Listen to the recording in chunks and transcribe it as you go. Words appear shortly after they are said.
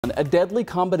A deadly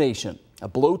combination: a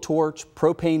blowtorch,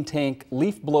 propane tank,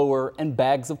 leaf blower, and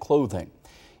bags of clothing.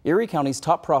 Erie County's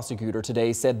top prosecutor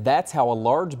today said that's how a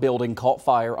large building caught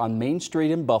fire on Main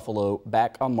Street in Buffalo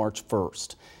back on March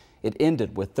 1st. It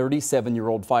ended with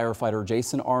 37-year-old firefighter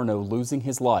Jason Arno losing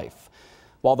his life.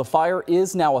 While the fire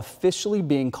is now officially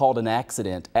being called an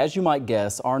accident, as you might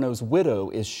guess, Arno's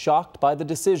widow is shocked by the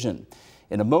decision.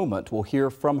 In a moment, we'll hear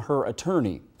from her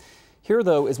attorney. Here,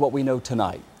 though, is what we know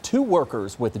tonight. Two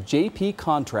workers with JP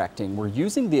Contracting were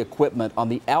using the equipment on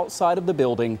the outside of the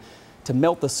building to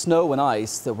melt the snow and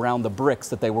ice around the bricks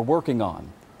that they were working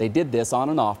on. They did this on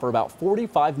and off for about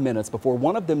 45 minutes before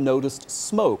one of them noticed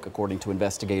smoke, according to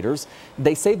investigators.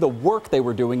 They say the work they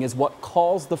were doing is what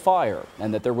caused the fire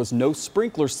and that there was no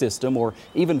sprinkler system or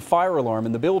even fire alarm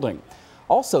in the building.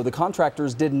 Also, the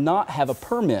contractors did not have a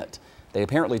permit. They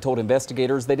apparently told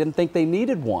investigators they didn't think they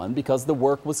needed one because the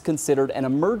work was considered an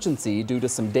emergency due to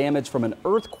some damage from an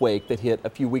earthquake that hit a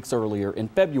few weeks earlier in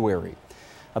February.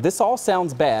 Now, this all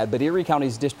sounds bad, but Erie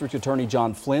County's District Attorney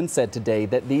John Flynn said today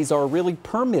that these are really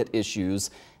permit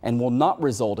issues and will not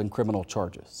result in criminal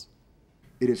charges.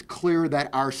 It is clear that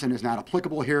arson is not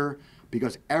applicable here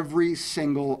because every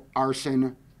single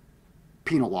arson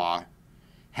penal law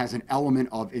has an element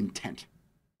of intent.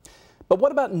 But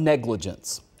what about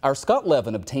negligence? Our Scott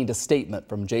Levin obtained a statement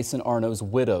from Jason Arno's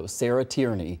widow, Sarah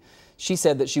Tierney. She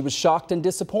said that she was shocked and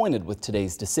disappointed with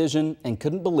today's decision and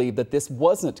couldn't believe that this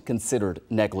wasn't considered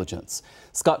negligence.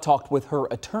 Scott talked with her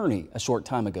attorney a short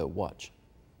time ago. Watch.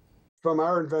 From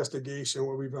our investigation,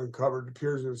 what we've uncovered, it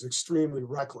appears it was extremely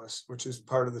reckless, which is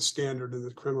part of the standard in the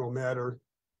criminal matter.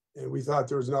 And we thought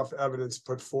there was enough evidence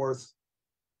put forth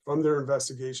from their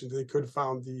investigation they could have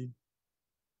found the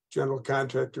general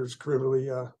contractors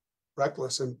criminally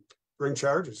reckless and bring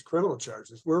charges, criminal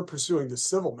charges. We're pursuing the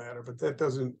civil matter, but that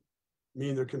doesn't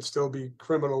mean there can still be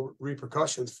criminal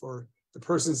repercussions for the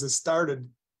persons that started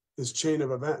this chain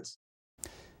of events.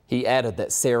 He added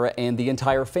that Sarah and the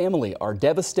entire family are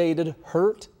devastated,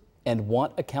 hurt, and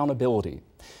want accountability.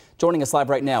 Joining us live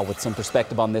right now with some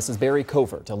perspective on this is Barry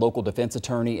Covert, a local defense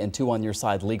attorney and Two on Your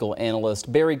Side legal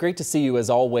analyst. Barry, great to see you as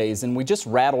always. And we just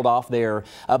rattled off there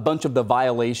a bunch of the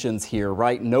violations here,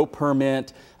 right? No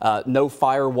permit, no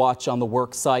fire watch on the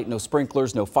work site, no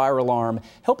sprinklers, no fire alarm.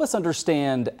 Help us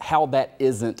understand how that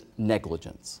isn't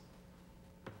negligence.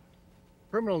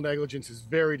 Criminal negligence is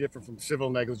very different from civil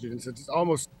negligence. It's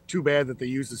almost too bad that they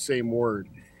use the same word.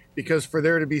 Because for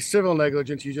there to be civil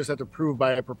negligence, you just have to prove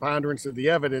by a preponderance of the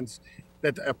evidence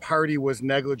that a party was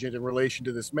negligent in relation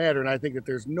to this matter. And I think that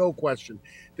there's no question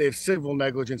they have civil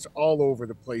negligence all over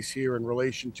the place here in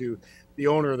relation to the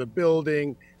owner of the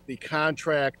building, the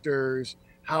contractors,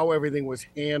 how everything was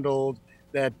handled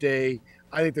that day.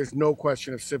 I think there's no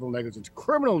question of civil negligence.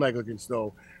 Criminal negligence,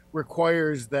 though,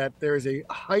 requires that there is a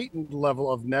heightened level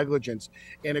of negligence,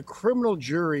 and a criminal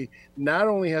jury not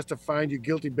only has to find you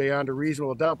guilty beyond a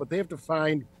reasonable doubt, but they have to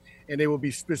find, and they will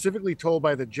be specifically told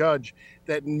by the judge,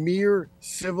 that mere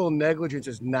civil negligence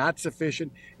is not sufficient.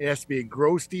 It has to be a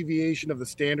gross deviation of the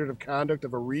standard of conduct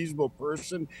of a reasonable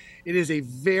person. It is a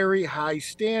very high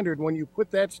standard. When you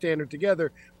put that standard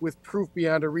together with proof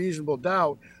beyond a reasonable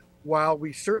doubt, while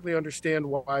we certainly understand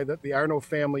why the Arno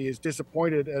family is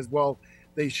disappointed, as well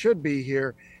they should be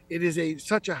here, it is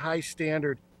such a high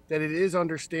standard that it is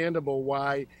understandable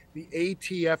why the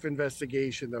ATF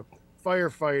investigation, the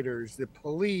firefighters, the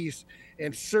police,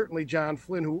 and certainly John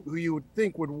Flynn, who you would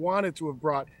think would wanted to have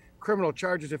brought criminal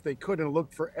charges if they could, and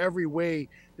looked for every way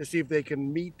to see if they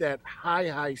can meet that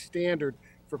high standard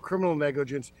for criminal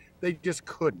negligence, they just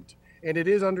couldn't. And it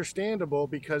is understandable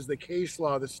because the case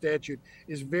law, the statute,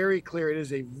 is very clear. It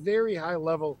is a very high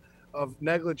level of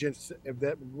negligence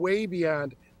that way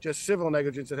beyond just civil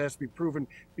negligence that has to be proven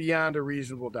beyond a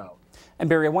reasonable doubt. And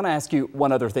Barry, I want to ask you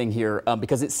one other thing here,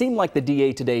 because it seemed like the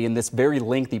DA today in this very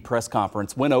lengthy press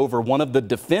conference went over one of the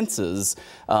defenses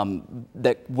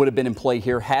that would have been in play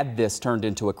here had this turned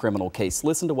into a criminal case.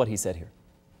 Listen to what he said here.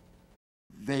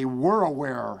 They were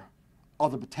aware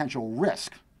of the potential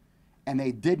risk, and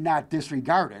they did not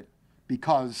disregard it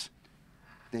because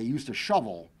they used a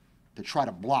shovel to try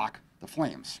to block the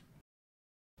flames.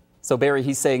 So Barry,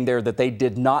 he's saying there that they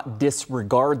did not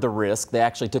disregard the risk. They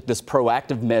actually took this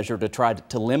proactive measure to try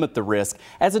to limit the risk.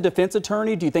 As a defense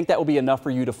attorney, do you think that would be enough for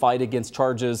you to fight against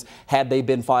charges had they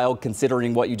been filed,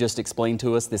 considering what you just explained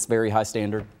to us, this very high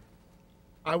standard?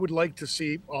 I would like to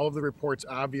see all of the reports,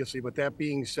 obviously, but that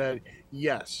being said,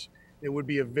 yes, it would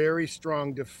be a very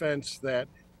strong defense that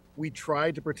we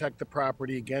tried to protect the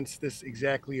property against this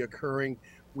exactly occurring.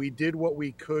 We did what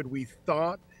we could. We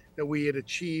thought that we had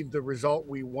achieved the result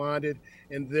we wanted,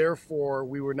 and therefore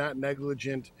we were not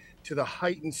negligent to the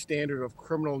heightened standard of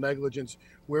criminal negligence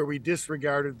where we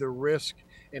disregarded the risk,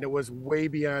 and it was way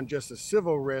beyond just a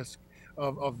civil risk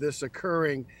of this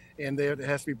occurring, and that it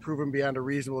has to be proven beyond a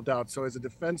reasonable doubt. So as a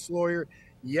defense lawyer,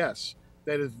 yes,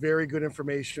 that is very good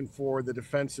information for the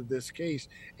defense of this case,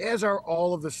 as are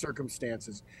all of the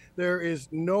circumstances. There is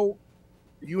no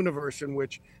universe in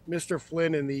which Mr.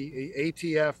 Flynn and the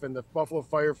ATF and the Buffalo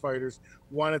firefighters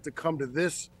wanted to come to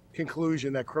this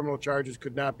conclusion that criminal charges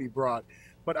could not be brought.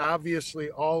 But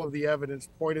obviously all of the evidence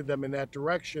pointed them in that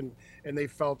direction, and they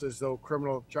felt as though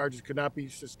criminal charges could not be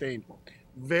sustained.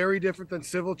 Very different than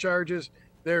civil charges.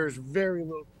 There is very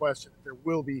little question that there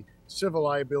will be civil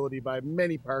liability by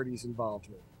many parties involved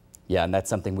here. Yeah, and that's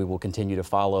something we will continue to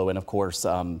follow. And of course,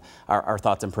 our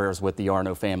thoughts and prayers with the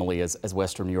Arno family as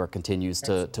Western New York continues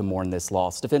to mourn this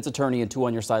loss. Defense attorney and Two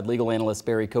on Your Side legal analyst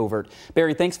Barry Covert.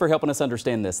 Barry, thanks for helping us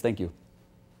understand this. Thank you.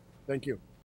 Thank you.